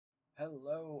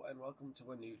Hello and welcome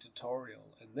to a new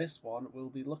tutorial. In this one we'll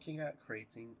be looking at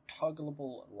creating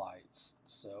toggleable lights.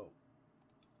 So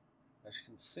as you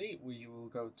can see, we will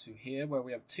go to here where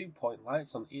we have 2-point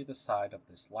lights on either side of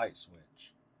this light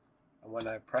switch. And when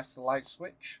I press the light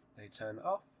switch they turn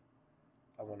off,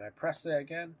 and when I press it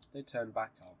again they turn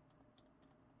back on.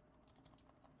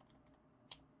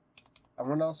 And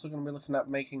we're also going to be looking at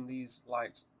making these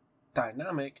lights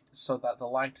dynamic so that the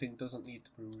lighting doesn't need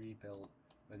to be rebuilt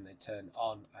when they turn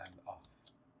on and off.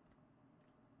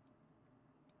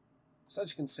 So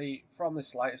as you can see from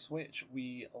this light switch,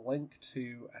 we link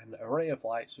to an array of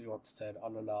lights we want to turn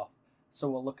on and off, so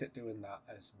we'll look at doing that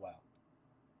as well.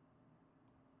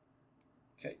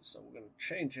 Okay, so we're going to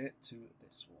change it to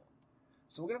this one.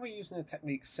 So we're going to be using a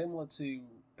technique similar to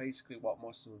basically what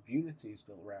most of Unity is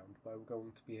built around, where we're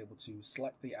going to be able to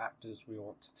select the actors we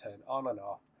want to turn on and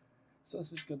off. So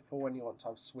this is good for when you want to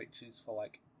have switches for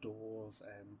like doors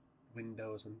and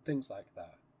windows and things like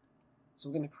that. So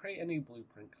we're going to create a new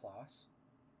blueprint class,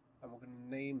 and we're going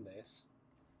to name this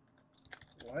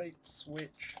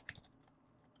LightSwitch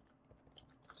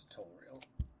tutorial.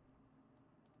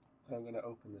 And I'm going to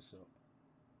open this up,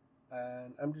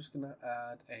 and I'm just going to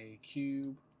add a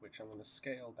cube which I'm going to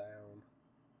scale down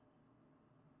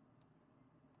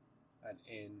and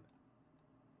in,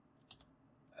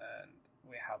 and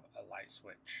we have a light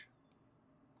switch.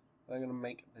 I'm going to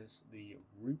make this the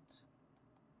root,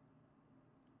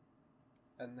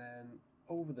 and then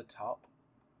over the top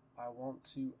I want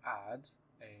to add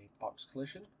a box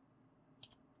collision,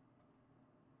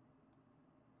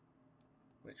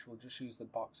 which we'll just use the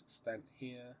box extent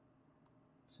here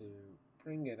to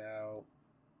bring it out,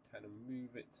 kind of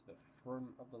move it to the front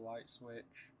of the light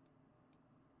switch,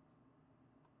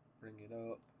 bring it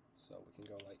up so we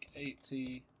can go like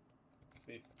 80,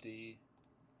 50,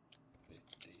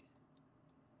 50.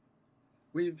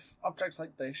 With objects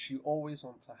like this, you always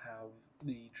want to have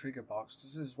the trigger box.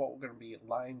 This is what we're going to be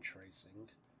line tracing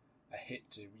a hit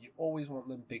to. You always want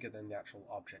them bigger than the actual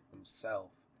object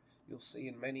themselves. You'll see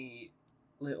in many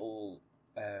little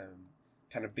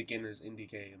kind of beginners indie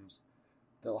games,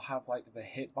 they'll have like the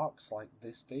hitbox like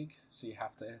this big, so you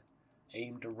have to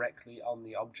aim directly on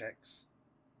the object's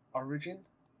origin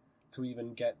to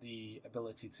even get the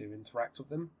ability to interact with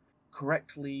them.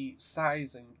 Correctly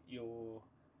sizing your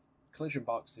collision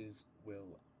boxes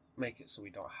will make it so we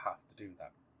don't have to do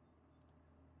that.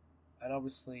 And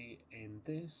obviously in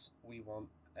this we want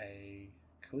a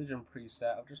collision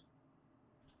preset of just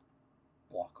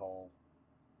block all.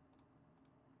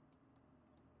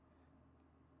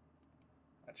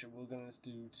 Actually we're going to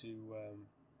do to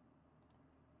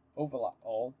overlap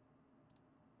all.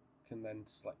 We can then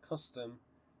select custom,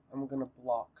 and we're going to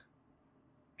block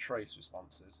trace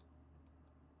responses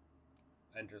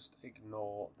and just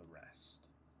ignore the rest.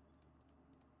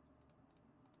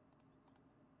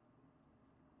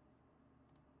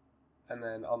 And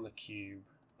then on the cube,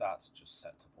 that's just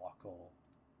set to block all.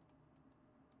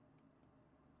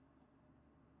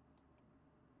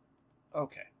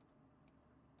 Okay.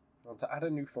 I want to add a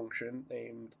new function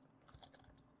named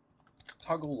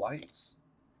toggle lights,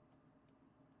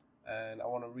 and I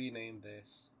want to rename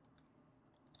this.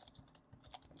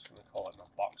 I'm just going to call it my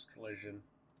box collision.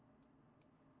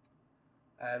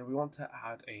 And we want to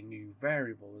add a new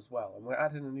variable as well, and we're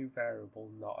adding a new variable,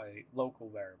 not a local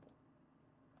variable.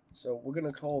 So we're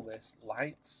going to call this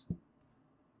lights,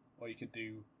 or you could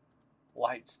do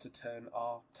lights to turn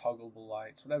off, toggleable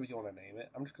lights, whatever you want to name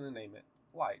it. I'm just going to name it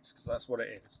lights because that's what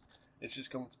it is. It's just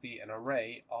going to be an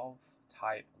array of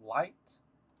type light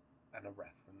and a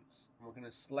reference. And we're going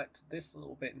to select this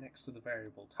little bit next to the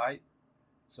variable type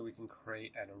so we can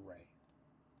create an array.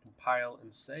 Compile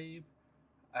and save,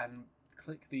 and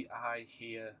click the I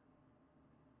here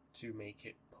to make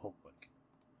it public.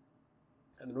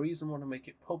 And the reason we want to make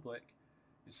it public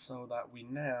is so that we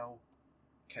now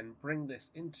can bring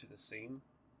this into the scene,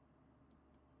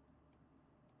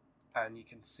 and you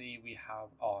can see we have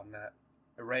our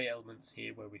array elements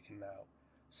here where we can now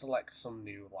select some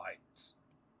new lights.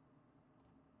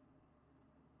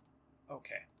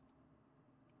 Okay,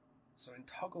 so in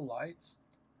toggle lights,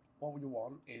 what we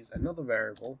want is another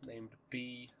variable named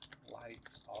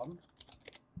bLightsOn, and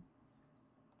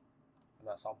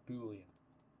that's our boolean.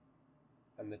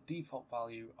 And the default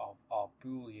value of our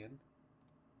boolean,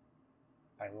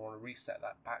 and we want to reset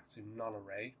that back to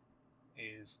non-array,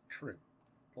 is true.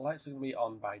 The lights are going to be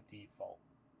on by default.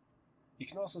 You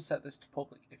can also set this to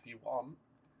public if you want,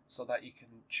 so that you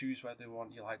can choose whether you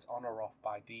want your lights on or off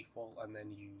by default, and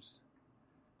then use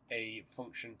a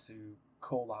function to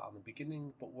call that on the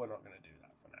beginning, but we're not going to do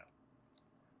that for now.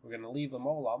 We're going to leave them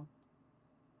all on,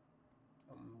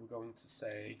 and we're going to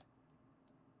say,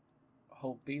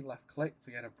 hold B left click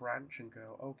to get a branch and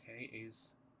go, okay,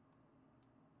 is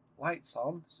lights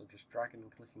on? So just dragging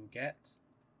and clicking get.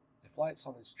 If lights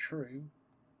on is true,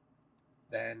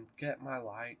 then get my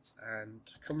lights, and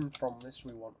coming from this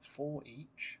we want 4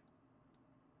 each.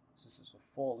 So this is a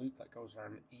for loop that goes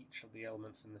around each of the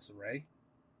elements in this array.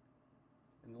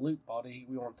 In the loop body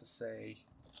we want to say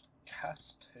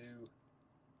cast to,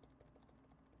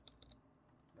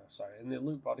 in the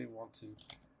loop body we want to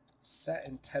set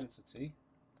intensity.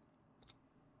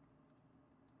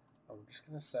 I'm just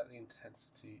going to set the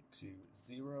intensity to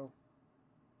 0,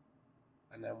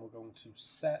 and then we're going to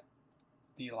set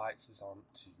the lights is on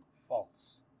to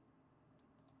false.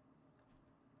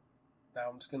 Now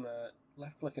I'm just going to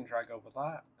left click and drag over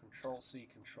that, Control C,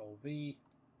 Control V,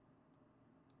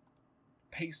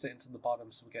 paste it into the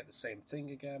bottom so we get the same thing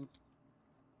again,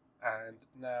 and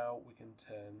now we can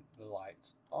turn the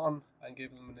lights on and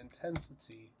give them an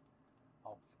intensity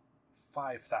of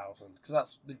 5000, because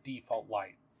that's the default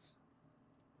lights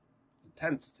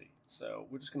intensity. So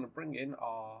we're just going to bring in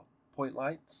our point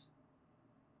lights.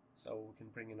 So we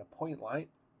can bring in a point light,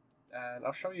 and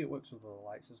I'll show you it works with other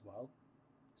lights as well.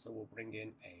 So we'll bring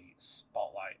in a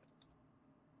spotlight,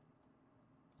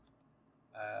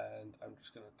 and I'm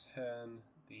just going to turn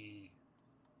the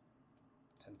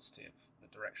intensity of the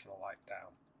directional light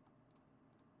down.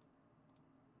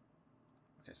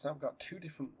 Okay, so I've got 2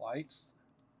 different lights,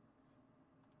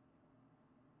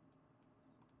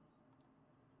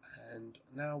 and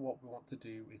now what we want to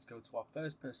do is go to our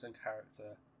first person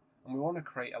character, and we want to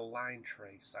create a line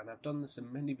trace, and I've done this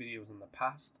in many videos in the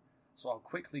past, so I'll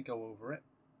quickly go over it.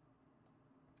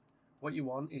 What you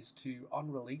want is to,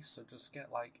 on release, so just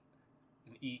get like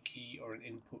an E key or an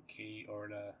input key or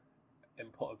an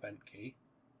input event key.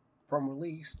 From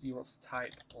released, you want to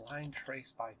type line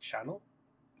trace by channel.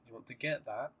 You want to get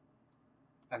that,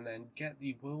 and then get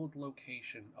the world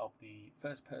location of the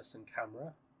first person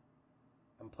camera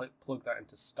and plug that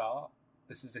into start.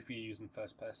 This is if you're using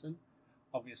first person.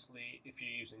 Obviously, if you're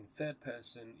using third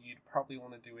person, you'd probably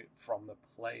want to do it from the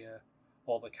player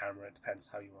or the camera. It depends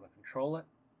how you want to control it.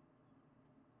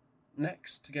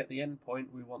 Next, to get the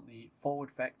endpoint, we want the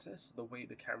forward vector, so the way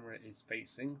the camera is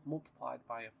facing, multiplied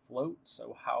by a float,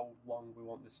 so how long we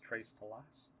want this trace to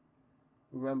last.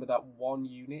 Remember that 1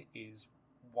 unit is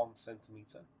 1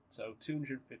 centimeter, so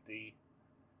 250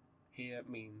 here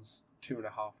means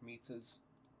 2.5 meters,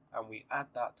 and we add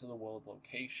that to the world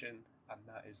location, and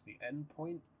that is the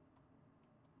endpoint.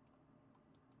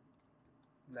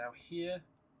 Now here,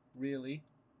 really,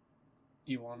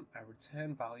 you want a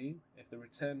return value. If the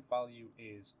return value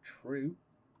is true,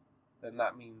 then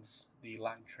that means the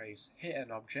line trace hit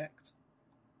an object,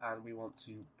 and we want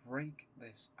to break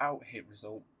this out hit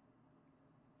result,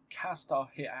 cast our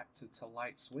hit actor to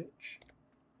LightSwitch.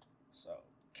 So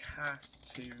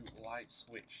cast to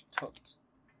LightSwitch tut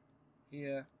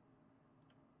here,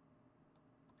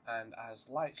 and as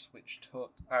LightSwitch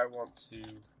tut, I want to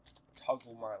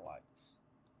toggle my lights.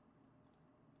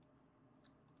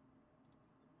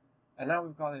 And now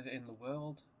we've got it in the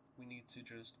world, we need to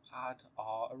just add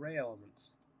our array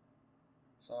elements.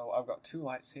 So I've got 2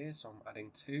 lights here, so I'm adding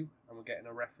 2, and we're getting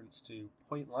a reference to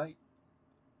point light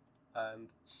and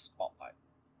spotlight.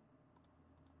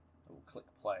 And we'll click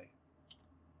play.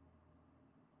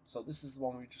 So this is the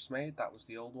one we just made, that was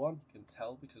the old one, you can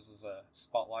tell because there's a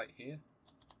spotlight here.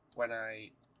 When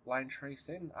I line trace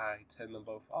in, I turn them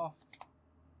both off,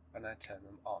 and I turn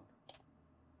them on.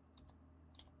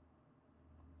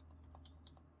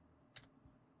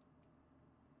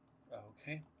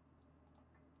 Okay.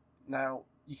 Now,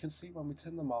 you can see when we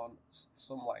turn them on,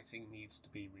 some lighting needs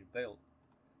to be rebuilt.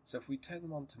 So if we turn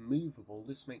them on to movable,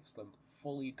 this makes them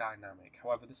fully dynamic.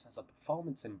 However, this has a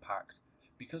performance impact.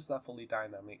 Because they're fully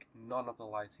dynamic, none of the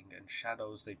lighting and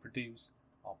shadows they produce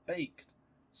are baked.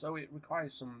 So it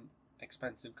requires some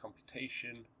expensive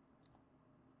computation.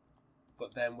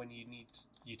 But then when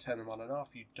you turn them on and off,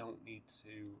 you don't need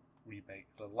to rebake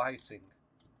the lighting.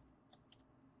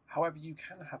 However, you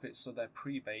can have it so they're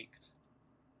pre-baked.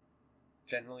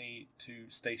 Generally, to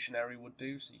stationary would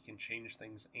do, so you can change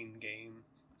things in-game.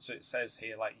 So it says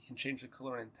here, like, you can change the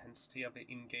colour and intensity of it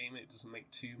in-game, it doesn't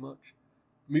make too much.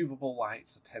 Movable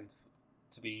lights tend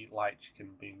to be lights you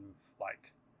can move,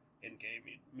 like, in-game,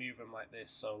 you move them like this,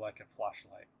 so like a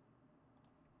flashlight.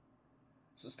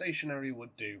 So stationary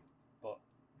would do, but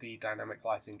the dynamic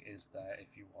lighting is there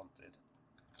if you wanted.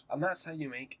 And that's how you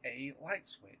make a light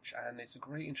switch, and it's a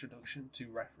great introduction to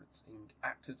referencing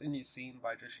actors in your scene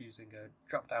by just using a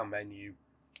drop-down menu,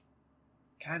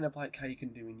 kind of like how you can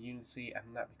do in Unity,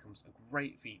 and that becomes a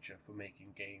great feature for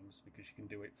making games because you can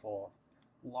do it for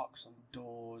locks on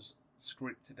doors,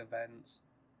 scripted events.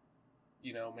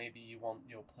 You know, maybe you want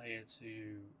your player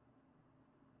to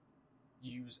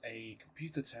use a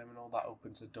computer terminal that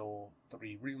opens a door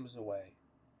 3 rooms away.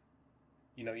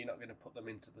 You know, you're not going to put them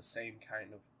into the same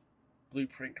kind of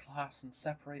blueprint class and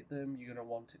separate them. You're going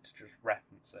to want it to just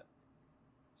reference it.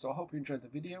 So I hope you enjoyed the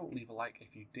video. Leave a like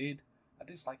if you did, a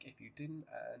dislike if you didn't,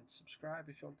 and subscribe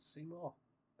if you want to see more.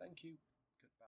 Thank you.